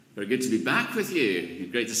Very good to be back with you.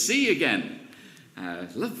 Great to see you again.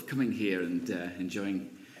 Love coming here and enjoying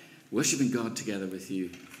worshiping God together with you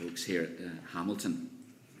folks here at Hamilton.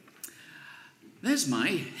 There's my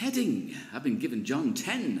heading. I've been given John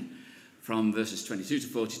 10 from verses 22 to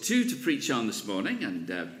 42 to preach on this morning, and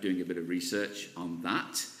doing a bit of research on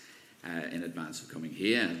that in advance of coming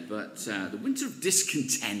here. But the winter of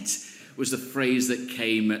discontent was the phrase that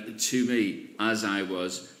came to me as I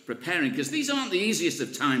was preparing, because these aren't the easiest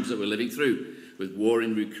of times that we're living through, with war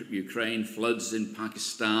in Ukraine, floods in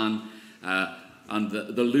Pakistan, and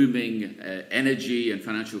the looming energy and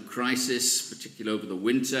financial crisis, particularly over the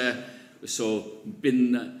winter. We saw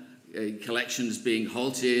bin collections being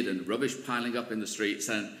halted and rubbish piling up in the streets,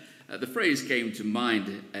 and the phrase came to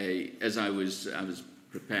mind as I was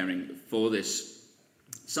preparing for this.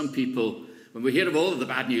 Some people, when we hear of all of the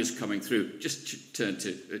bad news coming through, just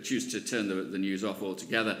choose to turn the news off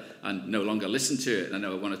altogether and no longer listen to it. And I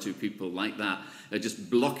know one or two people like that. They just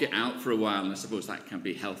block it out for a while, and I suppose that can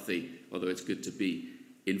be healthy, although it's good to be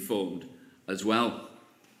informed as well.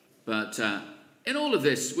 But in all of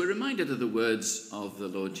this, we're reminded of the words of the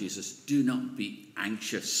Lord Jesus. Do not be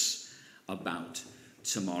anxious about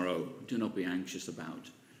tomorrow. Do not be anxious about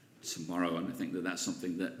tomorrow. And I think that that's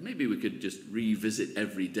something that maybe we could just revisit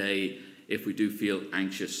every day if we do feel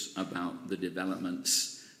anxious about the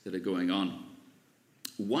developments that are going on.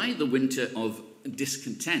 Why the winter of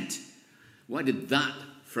discontent? Why did that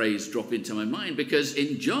phrase drop into my mind? Because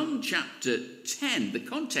in John chapter 10, the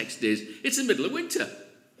context is it's the middle of winter.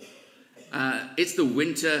 It's the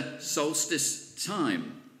winter solstice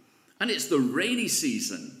time. And it's the rainy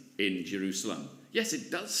season in Jerusalem. Yes,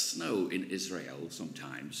 it does snow in Israel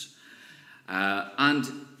sometimes. And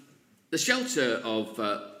the shelter of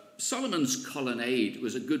Solomon's colonnade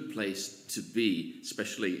was a good place to be,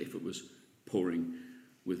 especially if it was pouring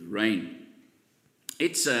with rain.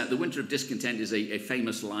 It's the winter of discontent is a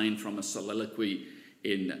famous line from a soliloquy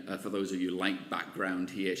in, for those of you like background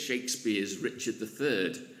here, Shakespeare's Richard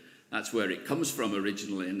III. That's where it comes from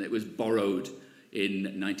originally, and it was borrowed in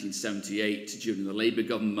 1978 during the Labour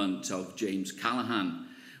government of James Callaghan,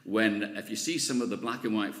 when, if you see some of the black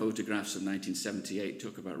and white photographs of 1978,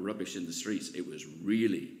 talk about rubbish in the streets, it was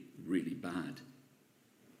really, really bad.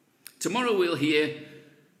 Tomorrow we'll hear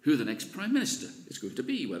who the next Prime Minister is going to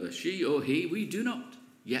be, whether she or he, we do not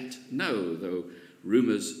yet know, though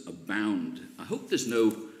rumours abound. I hope there's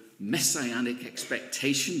no messianic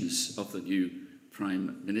expectations of the new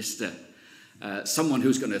Prime Minister, someone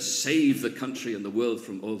who's going to save the country and the world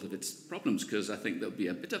from all of its problems, because I think there'll be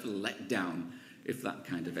a bit of a letdown if that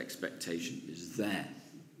kind of expectation is there.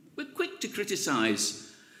 We're quick to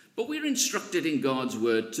criticise, but we're instructed in God's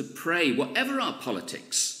word to pray. Whatever our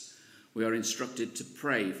politics, we are instructed to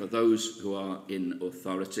pray for those who are in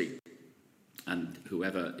authority. And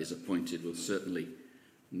whoever is appointed will certainly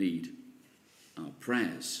need our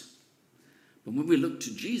prayers. But when we look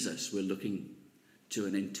to Jesus, we're looking to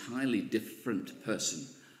an entirely different person,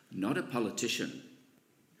 not a politician.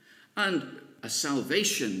 And a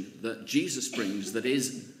salvation that Jesus brings that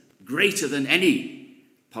is greater than any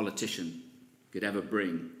politician could ever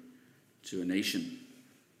bring to a nation.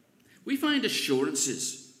 We find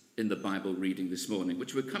assurances in the Bible reading this morning,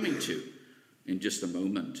 which we're coming to in just a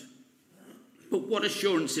moment. But what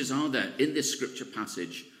assurances are there in this scripture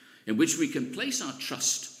passage in which we can place our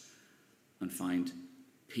trust and find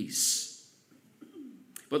peace?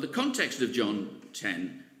 Well, the context of John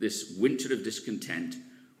 10, this winter of discontent,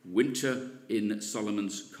 winter in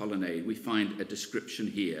Solomon's colonnade, we find a description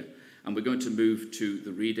here. And we're going to move to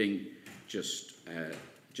the reading just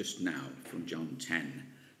now from John 10.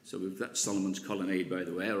 So we've got Solomon's colonnade, by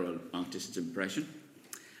the way, or an artist's impression.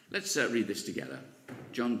 Let's read this together.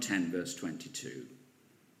 John 10, verse 22.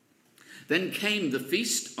 Then came the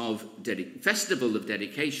festival of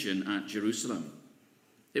dedication at Jerusalem.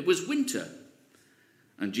 It was winter,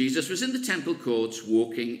 and Jesus was in the temple courts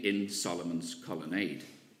walking in Solomon's colonnade.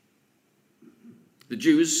 The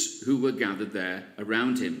Jews who were gathered there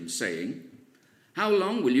around him, saying, "How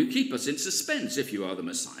long will you keep us in suspense? If you are the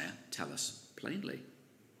Messiah, tell us plainly."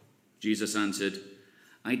 Jesus answered,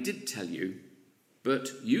 "I did tell you, but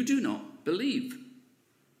you do not believe.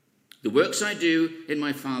 The works I do in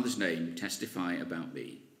my Father's name testify about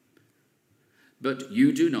me. But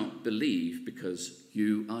you do not believe because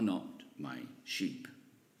you are not my sheep.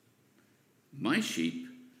 My sheep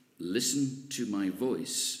listen to my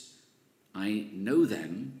voice. I know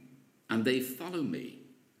them, and they follow me.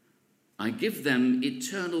 I give them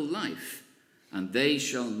eternal life, and they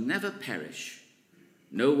shall never perish.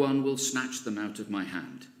 No one will snatch them out of my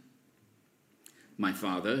hand. My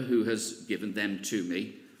Father, who has given them to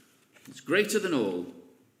me, is greater than all,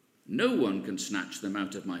 No one can snatch them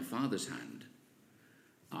out of my Father's hand.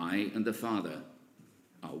 I and the Father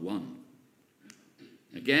are one."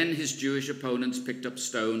 Again, his Jewish opponents picked up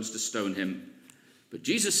stones to stone him. But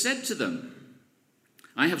Jesus said to them,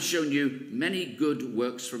 "I have shown you many good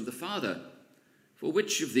works from the Father. For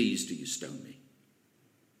which of these do you stone me?"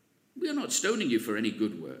 "We are not stoning you for any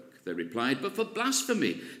good work," they replied, "but for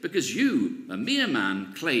blasphemy, because you, a mere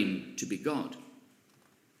man, claim to be God."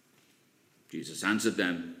 Jesus answered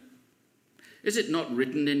them, "Is it not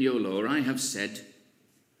written in your law, I have said,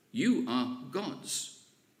 you are gods?"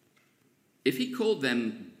 If he called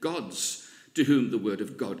them gods to whom the word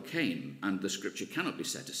of God came, and the scripture cannot be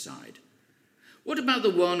set aside, what about the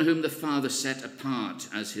one whom the Father set apart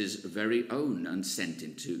as his very own and sent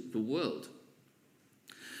into the world?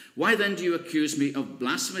 Why then do you accuse me of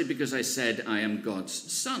blasphemy because I said I am God's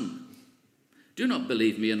son? Do not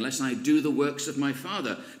believe me unless I do the works of my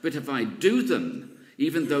Father. But if I do them,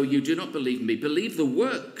 even though you do not believe me, believe the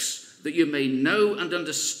works, that you may know and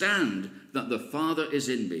understand that the Father is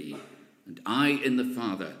in me, and I in the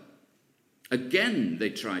Father. Again they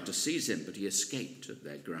tried to seize him, but he escaped at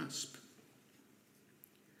their grasp.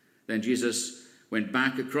 Then Jesus went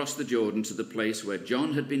back across the Jordan to the place where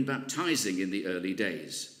John had been baptizing in the early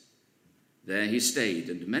days. There he stayed,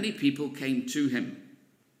 and many people came to him.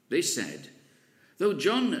 They said, "Though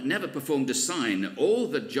John never performed a sign, all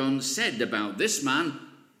that John said about this man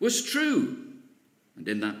was true." And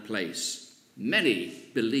in that place, many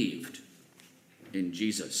believed in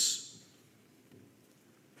Jesus.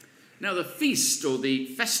 Now, the feast, or the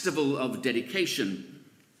festival of dedication,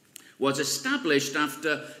 was established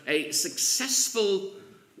after a successful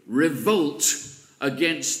revolt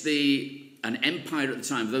against an empire at the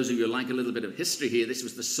time. For those of you who like a little bit of history here, this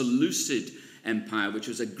was the Seleucid Empire, which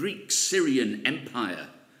was a Greek-Syrian empire.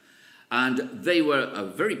 And they were a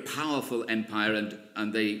very powerful empire,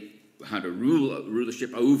 and they had a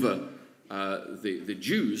rulership over the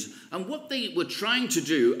Jews. And what they were trying to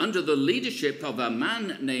do under the leadership of a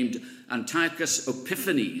man named Antiochus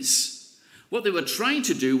Epiphanes, what they were trying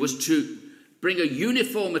to do was to bring a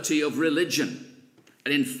uniformity of religion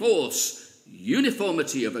and enforce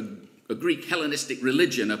uniformity of a Greek Hellenistic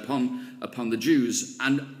religion upon the Jews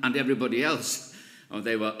and everybody else.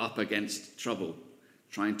 They were up against trouble,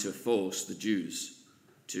 trying to force the Jews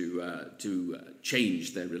to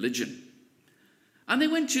change their religion. And they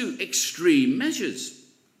went to extreme measures.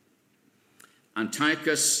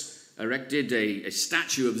 Antiochus erected a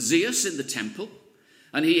statue of Zeus in the temple,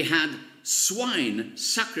 and he had swine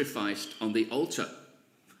sacrificed on the altar.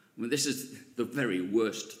 I mean, this is the very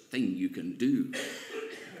worst thing you can do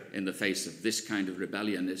in the face of this kind of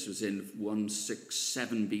rebellion. This was in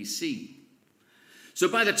 167 BC. So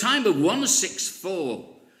by the time of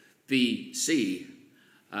 164 BC,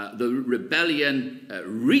 the rebellion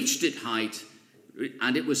reached its height,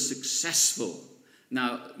 and it was successful.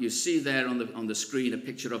 Now, you see there on the screen a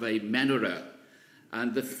picture of a menorah.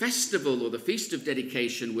 And the festival, or the Feast of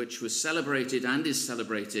Dedication, which was celebrated and is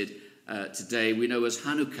celebrated today, we know as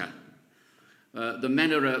Hanukkah. The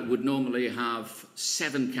menorah would normally have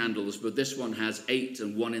 7 candles, but this one has 8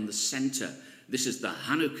 and one in the center. This is the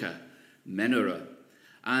Hanukkah menorah.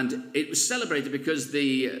 And it was celebrated because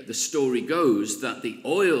the story goes that the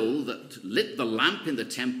oil that lit the lamp in the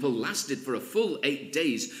temple lasted for a full 8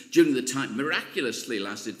 days during the time, miraculously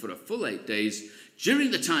lasted for a full 8 days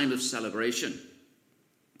during the time of celebration.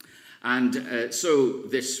 And so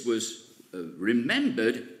this was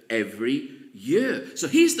remembered every year. So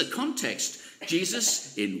here's the context.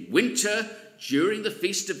 Jesus in winter, during the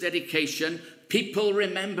Feast of Dedication, people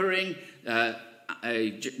remembering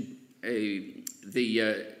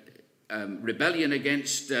the rebellion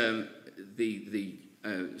against the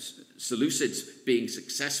Seleucids being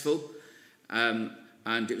successful.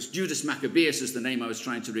 And it was Judas Maccabeus is the name I was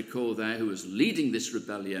trying to recall there, who was leading this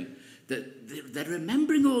rebellion. They're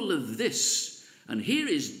remembering all of this. And here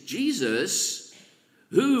is Jesus,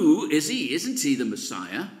 who is he? Isn't he the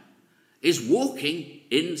Messiah? Is walking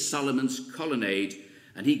in Solomon's colonnade,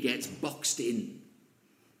 and he gets boxed in,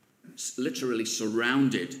 literally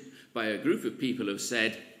surrounded by a group of people who have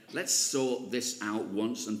said, let's sort this out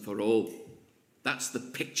once and for all. That's the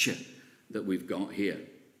picture that we've got here.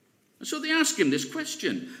 And so they ask him this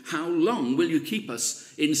question: how long will you keep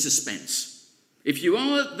us in suspense? If you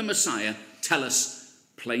are the Messiah, tell us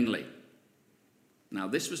plainly. Now,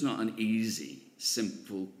 this was not an easy,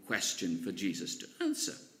 simple question for Jesus to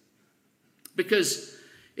answer. Because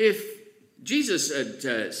if Jesus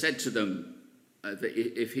had said to them,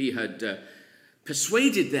 if he had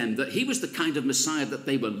persuaded them that he was the kind of Messiah that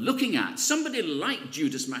they were looking at, somebody like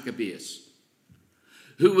Judas Maccabeus,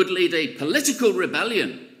 who would lead a political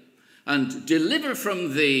rebellion and deliver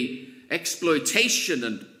from the exploitation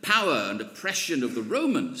and power and oppression of the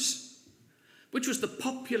Romans, which was the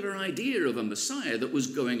popular idea of a Messiah that was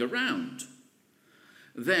going around,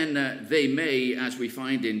 then they may, as we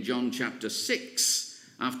find in John chapter 6,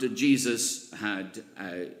 after Jesus had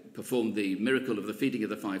performed the miracle of the feeding of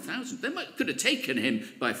the 5,000, they could have taken him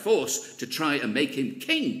by force to try and make him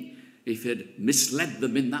king if he had misled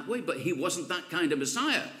them in that way. But he wasn't that kind of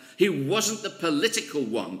Messiah. He wasn't the political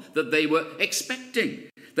one that they were expecting.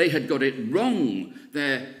 They had got it wrong.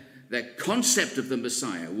 Their concept of the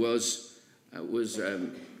Messiah was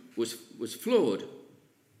flawed.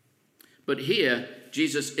 But here,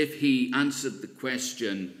 Jesus, if he answered the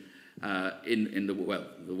question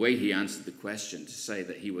the way he answered the question, to say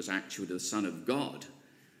that he was actually the Son of God,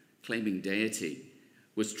 claiming deity,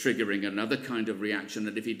 was triggering another kind of reaction.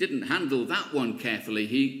 And if he didn't handle that one carefully,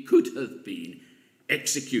 he could have been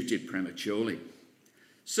executed prematurely.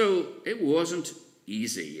 So it wasn't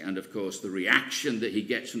easy. And of course, the reaction that he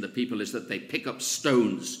gets from the people is that they pick up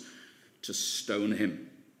stones to stone him.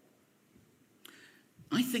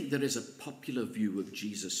 I think there is a popular view of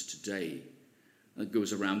Jesus today that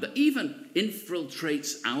goes around that even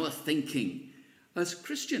infiltrates our thinking as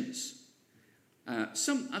Christians.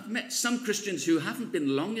 I've met some Christians who haven't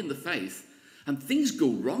been long in the faith, and things go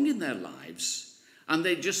wrong in their lives, and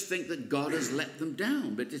they just think that God has let them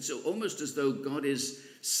down. But it's almost as though God is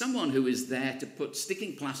someone who is there to put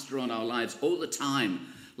sticking plaster on our lives all the time,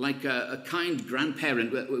 like a kind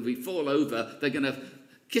grandparent. When we fall over, they're going to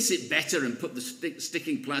kiss it better and put the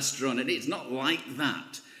sticking plaster on it. It's not like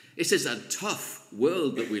that. It is a tough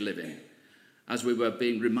world that we live in. As we were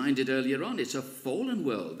being reminded earlier on, it's a fallen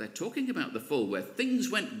world. They're talking about the fall, where things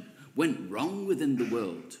went wrong within the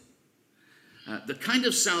world. The kind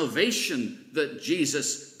of salvation that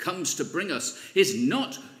Jesus comes to bring us is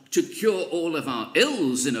not to cure all of our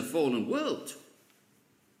ills in a fallen world.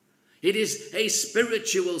 It is a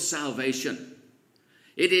spiritual salvation.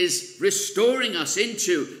 It is restoring us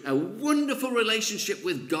into a wonderful relationship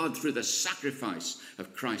with God through the sacrifice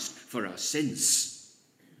of Christ for our sins,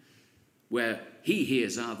 where he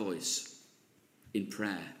hears our voice in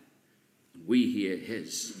prayer and we hear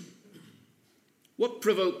his. What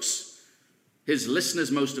provokes his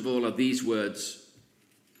listeners most of all are these words: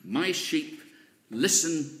 "My sheep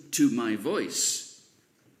listen to my voice.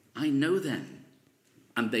 I know them,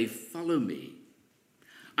 and they follow me.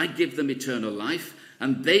 I give them eternal life,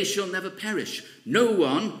 and they shall never perish. No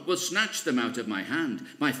one will snatch them out of my hand.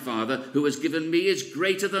 My Father who has given me is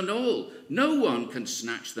greater than all. No one can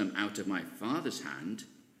snatch them out of my Father's hand.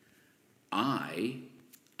 I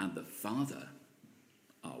and the Father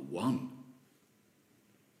are one."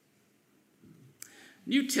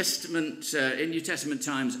 New Testament, in New Testament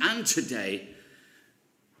times and today,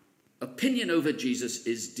 opinion over Jesus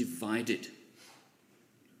is divided.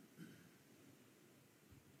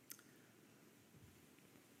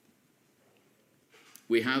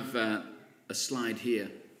 We have a slide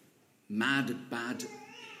here: mad, bad,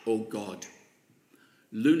 or God,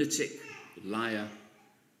 lunatic, liar,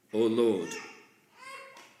 or Lord.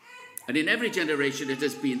 And in every generation it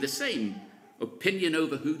has been the same. Opinion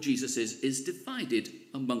over who Jesus is divided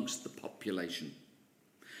amongst the population.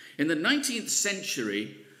 In the 19th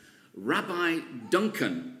century, Rabbi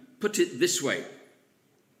Duncan put it this way.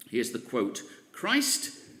 Here's the quote: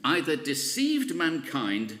 "Christ either deceived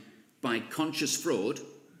mankind by conscious fraud,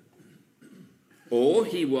 or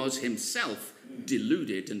he was himself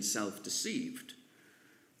deluded and self-deceived,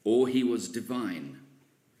 or he was divine.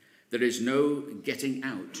 There is no getting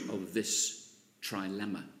out of this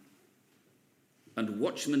trilemma." And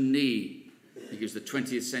Watchman Nee, he was the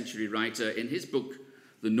 20th century writer, in his book,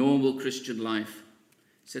 The Normal Christian Life,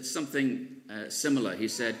 said something similar. He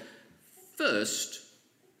said, "First,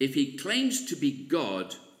 if he claims to be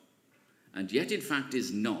God and yet in fact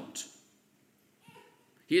is not,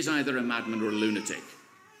 he is either a madman or a lunatic.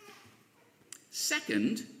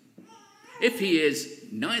 Second, if he is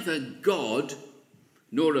neither God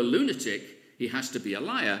nor a lunatic, he has to be a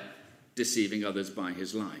liar, deceiving others by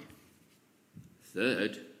his lie.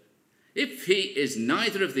 Third, if he is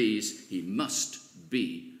neither of these, he must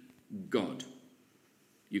be God.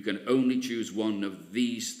 You can only choose one of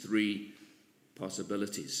these three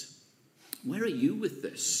possibilities." Where are you with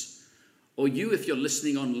this? Or you, if you're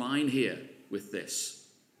listening online here, with this?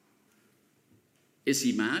 Is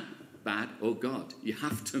he mad, bad, or God? You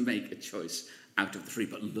have to make a choice out of the three.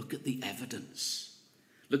 But look at the evidence.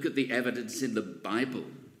 Look at the evidence in the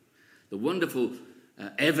Bible. The wonderful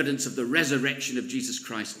evidence of the resurrection of Jesus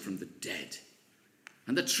Christ from the dead.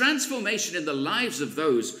 And the transformation in the lives of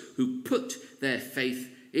those who put their faith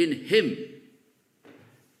in him.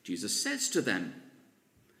 Jesus says to them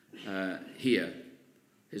here,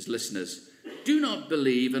 his listeners, "Do not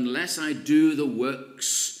believe unless I do the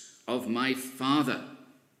works of my Father.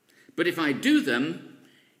 But if I do them,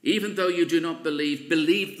 even though you do not believe,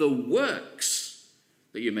 believe the works,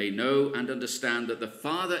 that you may know and understand that the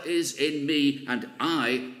Father is in me and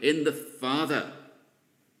I in the Father."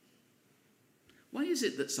 Why is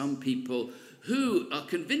it that some people who are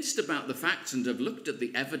convinced about the facts and have looked at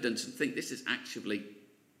the evidence and think this is actually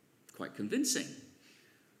quite convincing,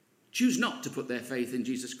 choose not to put their faith in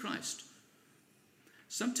Jesus Christ?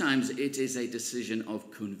 Sometimes it is a decision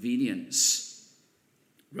of convenience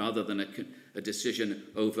rather than a decision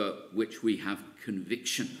over which we have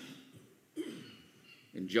conviction.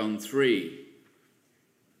 In John 3,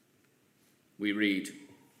 we read,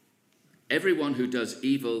 "Everyone who does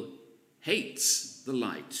evil hates the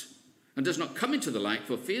light and does not come into the light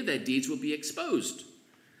for fear their deeds will be exposed.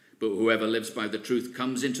 But whoever lives by the truth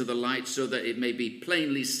comes into the light so that it may be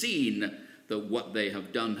plainly seen that what they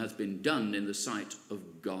have done has been done in the sight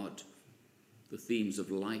of God." The themes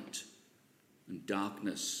of light and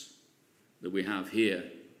darkness that we have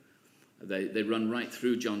here, they run right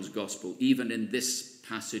through John's gospel. Even in this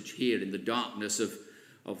passage here, in the darkness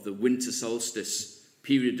of the winter solstice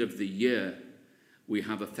period of the year, we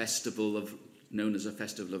have a festival known as a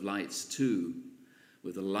festival of lights too,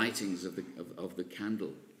 with the lightings of the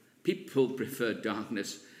candle. People prefer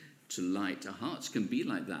darkness to light. Our hearts can be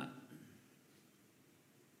like that.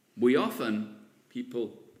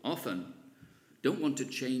 People often don't want to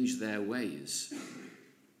change their ways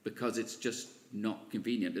because it's just not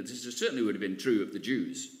convenient. This certainly would have been true of the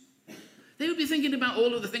Jews. They would be thinking about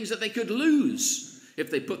all of the things that they could lose if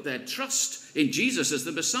they put their trust in Jesus as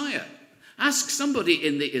the Messiah. Ask somebody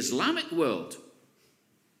in the Islamic world,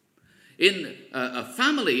 in a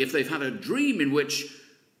family, if they've had a dream in which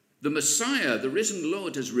the Messiah, the risen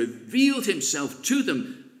Lord, has revealed himself to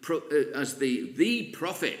them as the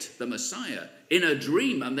prophet, the Messiah, in a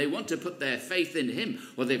dream, and they want to put their faith in him,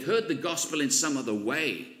 or they've heard the gospel in some other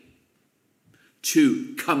way,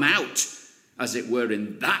 to come out, as it were,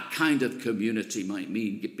 in that kind of community might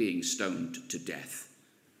mean being stoned to death.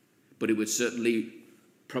 But it would certainly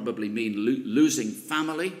probably mean losing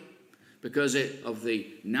family because of the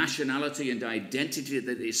nationality and identity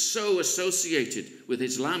that is so associated with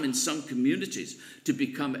Islam in some communities. To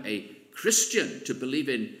become a Christian, to believe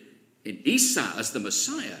in Isa as the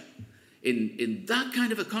Messiah, in that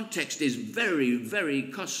kind of a context is very, very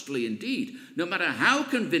costly indeed. No matter how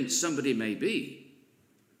convinced somebody may be,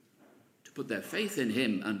 to put their faith in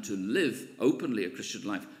him and to live openly a Christian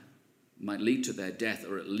life might lead to their death,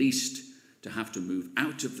 or at least to have to move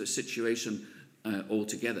out of the situation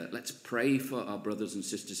altogether. Let's pray for our brothers and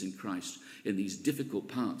sisters in Christ in these difficult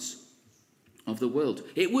parts of the world.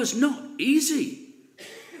 It was not easy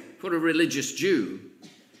for a religious Jew,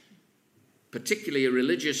 particularly a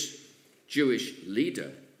religious Jewish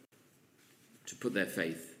leader, to put their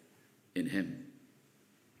faith in him.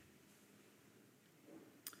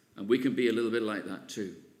 And we can be a little bit like that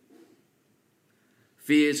too.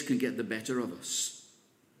 Fears can get the better of us.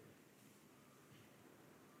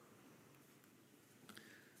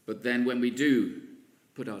 But then when we do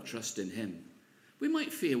put our trust in him, we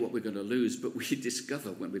might fear what we're going to lose, but we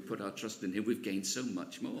discover when we put our trust in him, we've gained so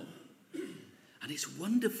much more. And it's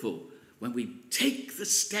wonderful when we take the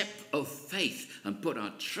step of faith and put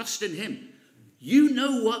our trust in him. You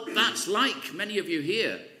know what that's like, many of you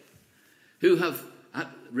here, who have,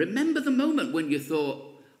 remember the moment when you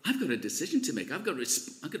thought, I've got a decision to make. I've got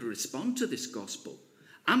to respond to this gospel.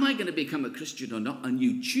 Am I going to become a Christian or not? And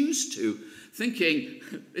you choose to, thinking,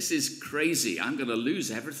 this is crazy. I'm going to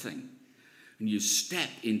lose everything. And you step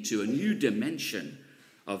into a new dimension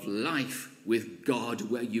of life with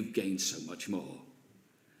God where you've gained so much more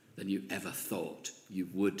than you ever thought you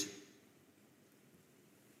would.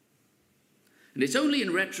 And it's only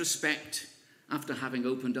in retrospect, after having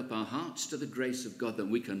opened up our hearts to the grace of God, that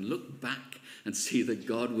we can look back and see that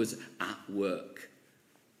God was at work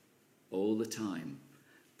all the time,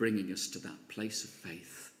 bringing us to that place of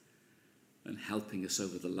faith and helping us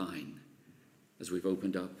over the line as we've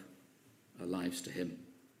opened up our lives to him.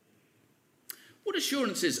 What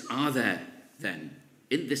assurances are there then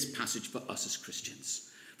in this passage for us as Christians,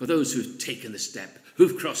 for those who've taken the step,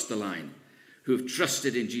 who've crossed the line, who've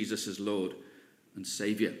trusted in Jesus as Lord and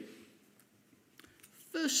Saviour?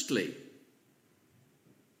 Firstly,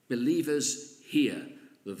 believers hear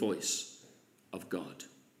the voice of God.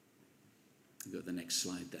 Go to the next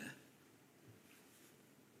slide there.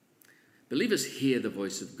 Believers hear the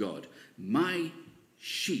voice of God. My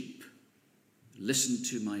sheep listen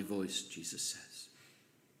to my voice, Jesus says.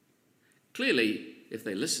 Clearly, if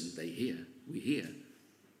they listen, they hear. We hear.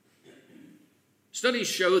 Studies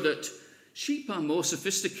show that sheep are more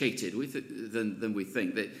sophisticated than we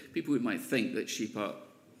think. That people might think that sheep are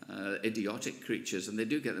idiotic creatures, and they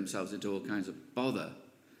do get themselves into all kinds of bother.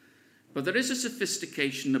 But there is a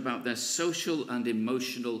sophistication about their social and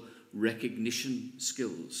emotional recognition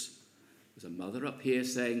skills. There's a mother up here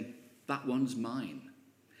saying, "That one's mine."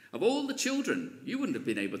 Of all the children, you wouldn't have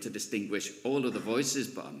been able to distinguish all of the voices,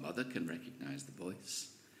 but a mother can recognize the voice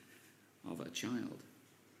of a child.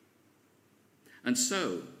 And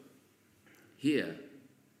so, here,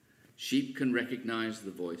 sheep can recognize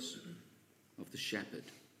the voice of the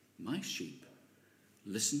shepherd. My sheep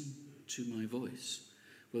listen to my voice.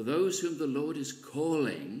 For those whom the Lord is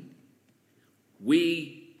calling,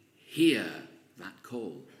 we hear that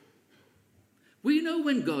call. We know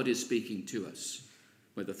when God is speaking to us,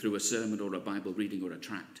 whether through a sermon or a Bible reading or a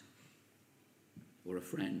tract or a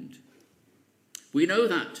friend. We know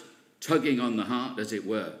that tugging on the heart, as it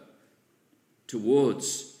were,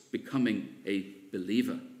 towards becoming a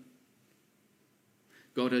believer.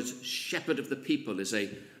 God as shepherd of the people is a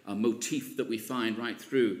motif that we find right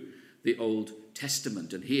through the Old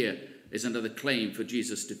Testament. And here is another claim for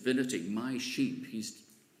Jesus' divinity. My sheep. He's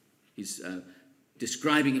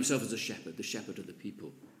describing himself as a shepherd, the shepherd of the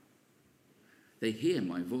people. They hear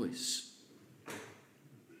my voice.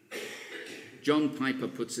 John Piper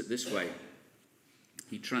puts it this way.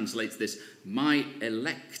 He translates this: my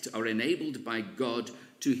elect are enabled by God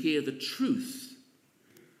to hear the truth,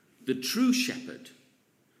 the true shepherd,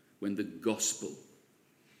 when the gospel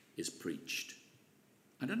is preached.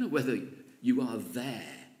 I don't know whether you are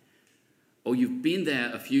there, or you've been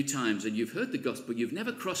there a few times and you've heard the gospel, you've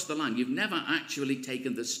never crossed the line, you've never actually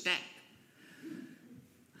taken the step.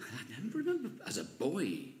 I remember as a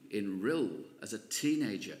boy in Rill, as a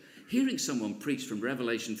teenager, hearing someone preach from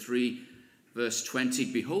Revelation 3, verse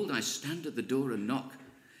 20, "Behold, I stand at the door and knock.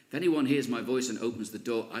 If anyone hears my voice and opens the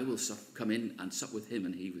door, I will come in and sup with him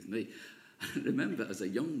and he with me." I remember as a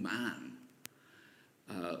young man,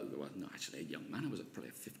 well, not actually a young man, I was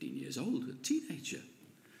probably 15 years old, a teenager,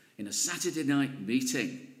 in a Saturday night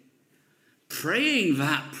meeting, praying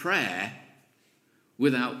that prayer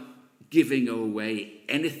without giving away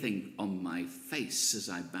anything on my face as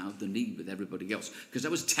I bowed the knee with everybody else, because I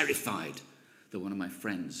was terrified that one of my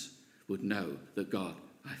friends would know that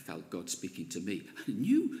I felt God speaking to me. And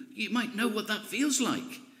you might know what that feels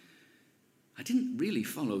like. I didn't really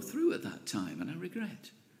follow through at that time, and I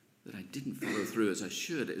regret that I didn't follow through as I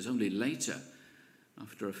should. It was only later,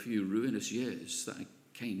 after a few ruinous years, that I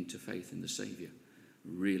came to faith in the Saviour,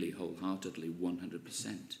 really wholeheartedly,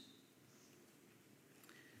 100%.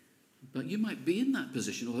 But you might be in that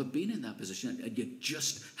position or have been in that position and you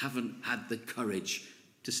just haven't had the courage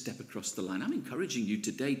to step across the line. I'm encouraging you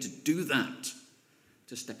today to do that,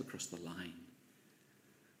 to step across the line,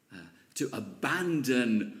 to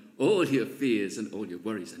abandon all your fears and all your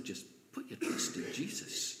worries and just put your trust in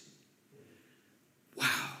Jesus.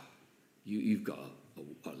 Wow, you've got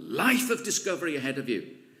a life of discovery ahead of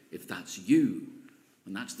you if that's you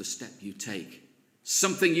and that's the step you take.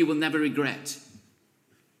 Something you will never regret.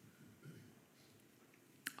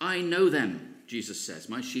 I know them, Jesus says.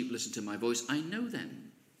 My sheep listen to my voice. I know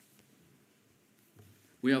them.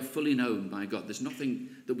 We are fully known by God. There's nothing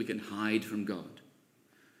that we can hide from God.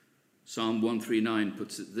 Psalm 139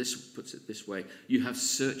 puts it this way. You have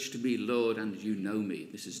searched me, Lord, and you know me.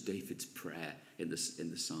 This is David's prayer in the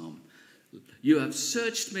psalm. You have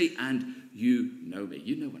searched me and you know me.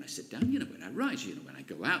 You know when I sit down. You know when I rise. You know when I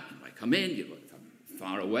go out. You know when I come in. You know if I'm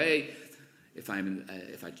far away. If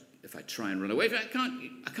I try and run away,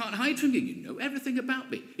 I can't hide from you. You know everything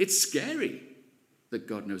about me. It's scary that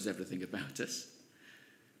God knows everything about us.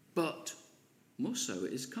 But more so,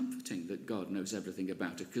 it is comforting that God knows everything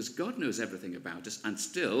about us, because God knows everything about us and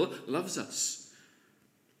still loves us.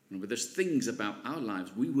 Remember, there's things about our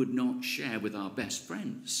lives we would not share with our best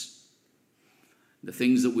friends. The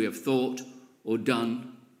things that we have thought or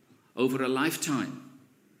done over a lifetime,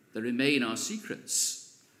 they remain our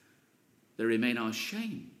secrets. They remain our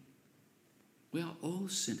shame. We are all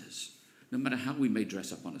sinners, no matter how we may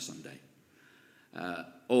dress up on a Sunday,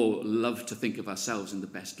 or love to think of ourselves in the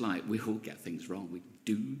best light. We all get things wrong. We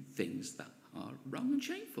do things that are wrong and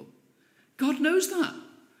shameful. God knows that.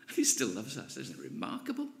 He still loves us. Isn't it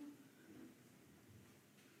remarkable?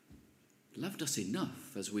 Loved us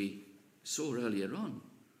enough, as we saw earlier on.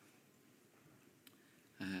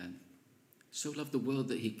 So loved the world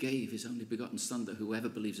that he gave his only begotten Son, that whoever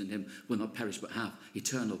believes in him will not perish but have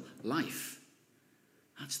eternal life.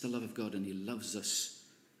 That's the love of God, and he loves us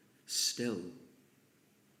still.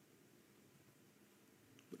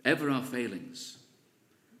 Whatever our failings,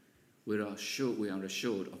 we are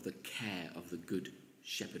assured of the care of the good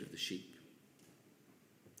shepherd of the sheep.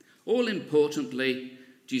 All importantly,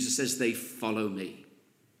 Jesus says they follow me.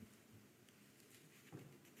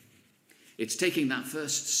 It's taking that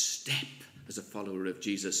first step as a follower of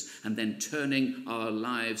Jesus and then turning our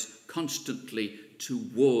lives constantly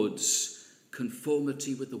towards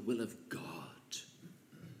conformity with the will of God.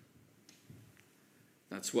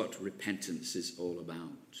 That's what repentance is all about.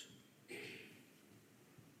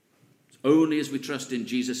 It's only as we trust in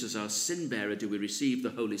Jesus as our sin bearer do we receive the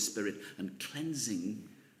Holy Spirit and cleansing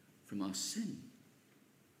from our sin.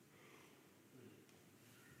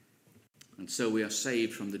 And so we are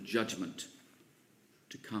saved from the judgment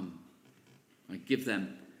to come. I give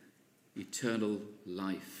them eternal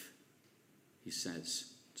life, he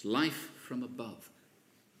says. It's life from above.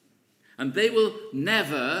 And they will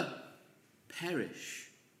never perish.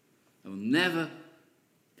 They will never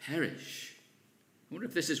perish. I wonder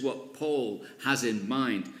if this is what Paul has in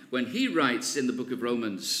mind when he writes in the book of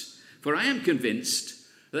Romans, "For I am convinced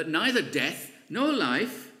that neither death, nor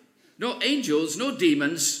life, nor angels, nor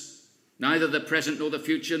demons, neither the present nor the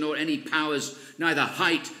future, nor any powers, neither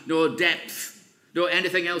height nor depth, nor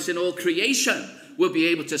anything else in all creation will be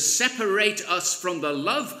able to separate us from the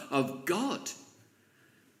love of God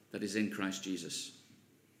that is in Christ Jesus,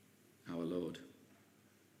 our Lord."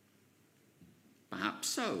 Perhaps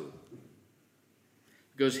so.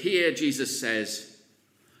 Because here Jesus says,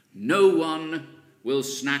 "No one will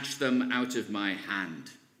snatch them out of my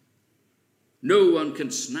hand. No one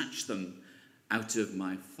can snatch them out of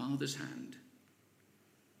my Father's hand.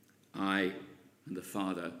 I and the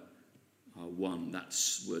Father are one." That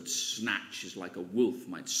word snatch is like a wolf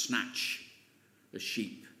might snatch a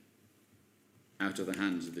sheep out of the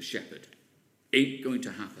hands of the shepherd. Ain't going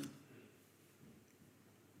to happen.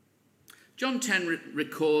 John 10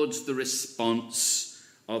 records the response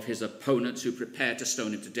of his opponents who prepare to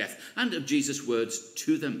stone him to death, and of Jesus' words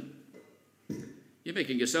to them. "You're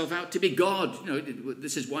making yourself out to be God.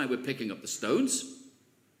 This is why we're picking up the stones."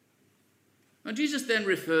 And Jesus then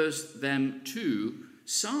refers them to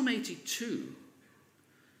Psalm 82,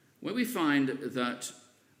 where we find that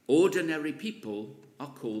ordinary people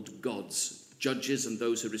are called gods. Judges and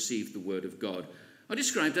those who receive the word of God are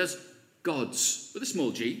described as gods, with a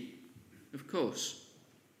small g, of course.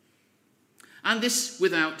 And this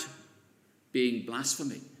without being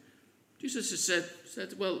blasphemy. Jesus has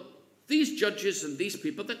said, well, these judges and these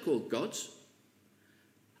people, they're called gods.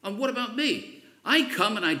 And what about me? I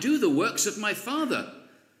come and I do the works of my Father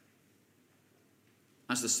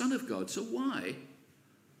as the Son of God. So why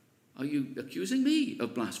are you accusing me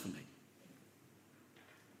of blasphemy?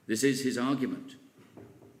 This is his argument.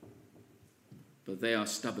 But they are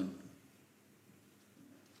stubborn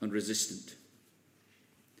and resistant.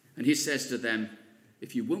 And he says to them,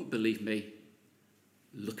 if you won't believe me,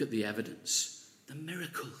 look at the evidence, the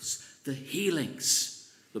miracles, the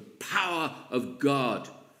healings, the power of God.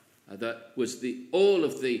 That was all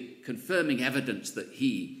of the confirming evidence that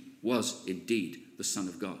he was indeed the Son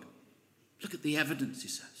of God. Look at the evidence, he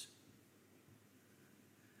says.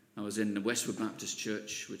 I was in the Westwood Baptist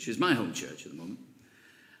Church, which is my home church at the moment,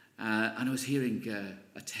 and I was hearing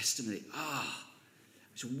a testimony.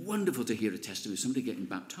 It was wonderful to hear a testimony of somebody getting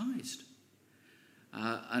baptized.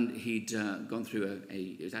 And he'd gone through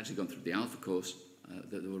he'd actually gone through the Alpha course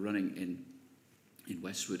that they were running in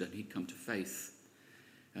Westwood, and he'd come to faith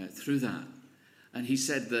through that. And he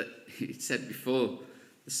said before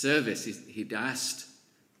the service, he'd asked,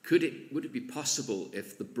 would it be possible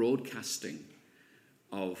if the broadcasting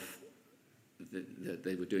of that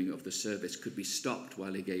they were doing of the service could be stopped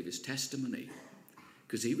while he gave his testimony?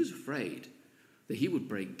 Because he was afraid that he would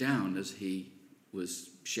break down as he was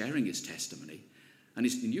sharing his testimony, and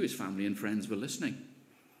he knew his family and friends were listening.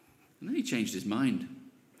 And then he changed his mind.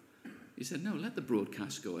 He said, no, let the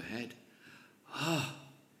broadcast go ahead.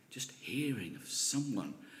 Just hearing of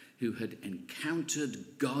someone who had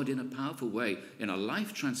encountered God in a powerful way, in a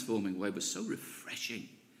life-transforming way, was so refreshing.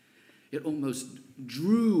 It almost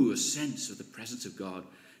drew a sense of the presence of God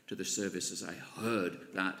to the service as I heard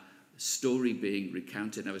that story being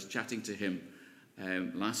recounted. I was chatting to him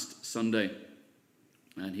last Sunday,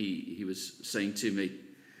 and he was saying to me,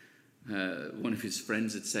 one of his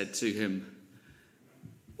friends had said to him,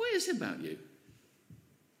 what is it about you?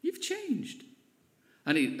 You've changed.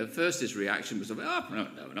 And at first his reaction was, no,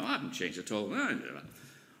 I haven't changed at all.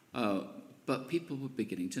 But people were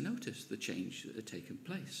beginning to notice the change that had taken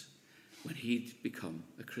place when he'd become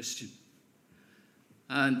a Christian.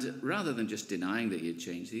 And rather than just denying that he had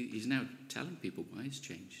changed, he's now telling people why he's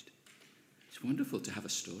changed. It's wonderful to have a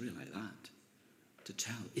story like that to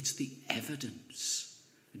tell. It's the evidence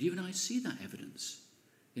And you and I see that evidence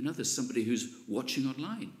in others, somebody who's watching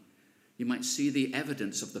online. You might see the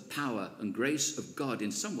evidence of the power and grace of God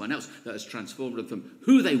in someone else that has transformed them from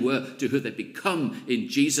who they were to who they've become in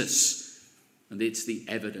Jesus. And it's the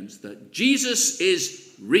evidence that Jesus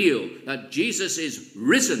is real, that Jesus is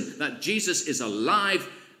risen, that Jesus is alive,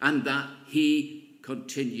 and that he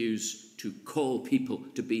continues to call people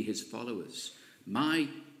to be his followers. My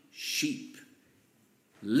sheep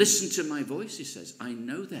listen to my voice, he says. I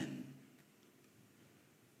know them.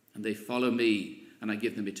 And they follow me, and I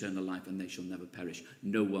give them eternal life, and they shall never perish.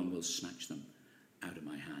 No one will snatch them out of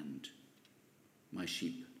my hand. My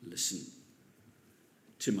sheep listen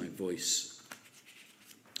to my voice.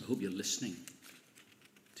 I hope you're listening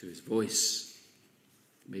to his voice.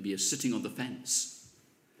 Maybe you're sitting on the fence.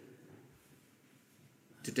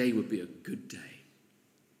 Today would be a good day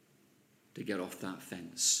to get off that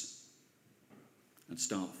fence and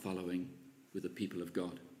start following with the people of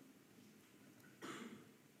God.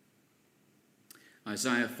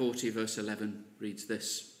 Isaiah 40 verse 11 reads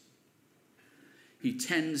this. He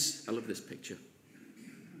tends, I love this picture.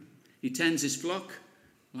 He tends his flock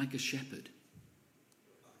like a shepherd.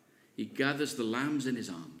 He gathers the lambs in his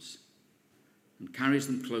arms and carries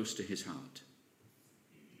them close to his heart.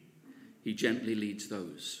 He gently leads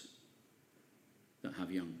those that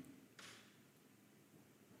have young.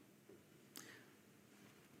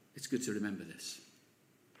 It's good to remember this.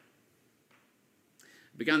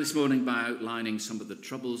 I began this morning by outlining some of the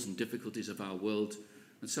troubles and difficulties of our world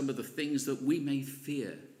and some of the things that we may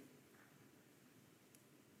fear.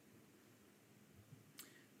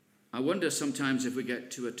 I wonder sometimes if we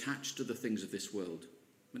get too attached to the things of this world.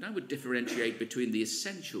 And I would differentiate between the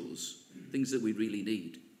essentials, things that we really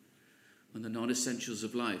need, and the non-essentials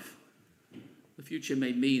of life. The future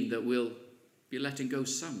may mean that we'll be letting go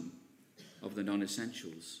some of the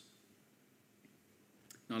non-essentials.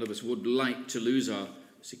 None of us would like to lose our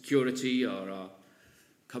security or our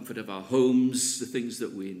comfort of our homes, the things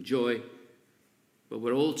that we enjoy. But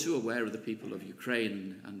we're all too aware of the people of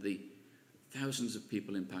Ukraine and the thousands of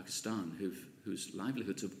people in Pakistan whose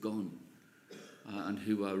livelihoods have gone and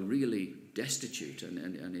who are really destitute and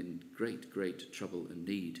in great, great trouble and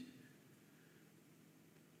need.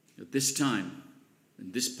 At this time,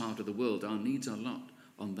 in this part of the world, our needs are not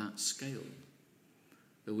on that scale.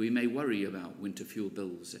 Though we may worry about winter fuel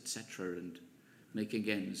bills, etc., and making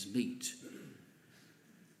ends meet.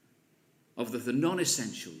 Of the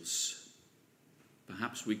non-essentials,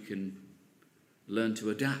 perhaps we can learn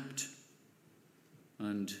to adapt.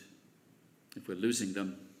 And if we're losing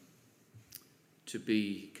them, to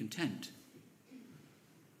be content.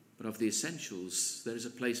 But of the essentials, there is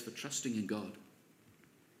a place for trusting in God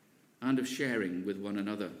and of sharing with one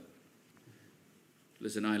another.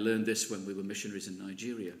 Liz and I learned this when we were missionaries in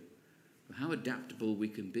Nigeria, how adaptable we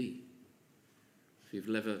can be. If you've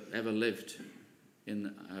ever lived in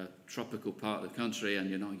a tropical part of the country and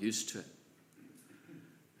you're not used to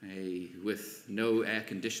it, with no air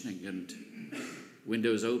conditioning and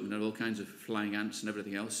windows open and all kinds of flying ants and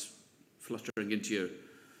everything else fluttering into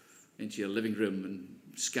your living room and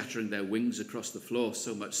scattering their wings across the floor,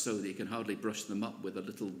 so much so that you can hardly brush them up with a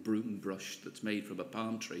little broom brush that's made from a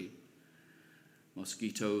palm tree.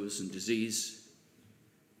 Mosquitoes and disease.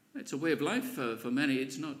 It's a way of life for many.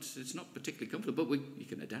 It's not particularly comfortable, but you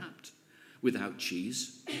can adapt. Without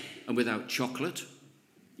cheese and without chocolate,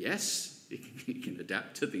 yes, you can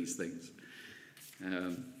adapt to these things.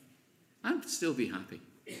 And still be happy.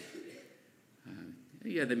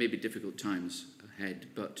 Yeah, there may be difficult times ahead,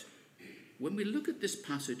 but when we look at this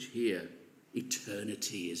passage here,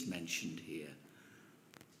 eternity is mentioned here.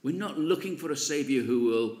 We're not looking for a Saviour who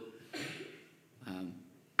will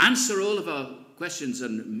answer all of our questions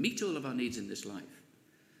and meet all of our needs in this life.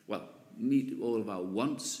 Well, meet all of our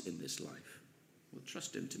wants in this life. We'll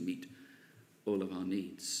trust him to meet all of our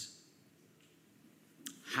needs.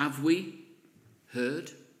 Have we heard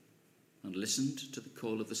and listened to the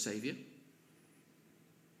call of the Saviour?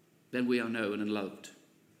 Then we are known and loved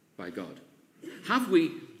by God. Have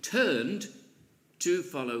we turned to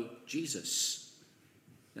follow Jesus?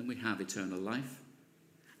 Then we have eternal life.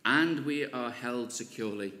 And we are held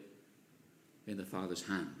securely in the Father's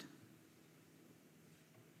hand.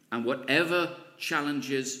 And whatever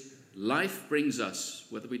challenges life brings us,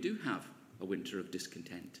 whether we do have a winter of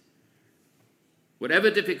discontent, whatever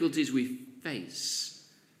difficulties we face,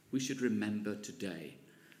 we should remember today,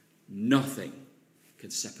 nothing can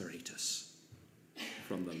separate us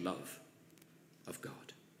from the love of God.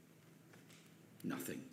 Nothing.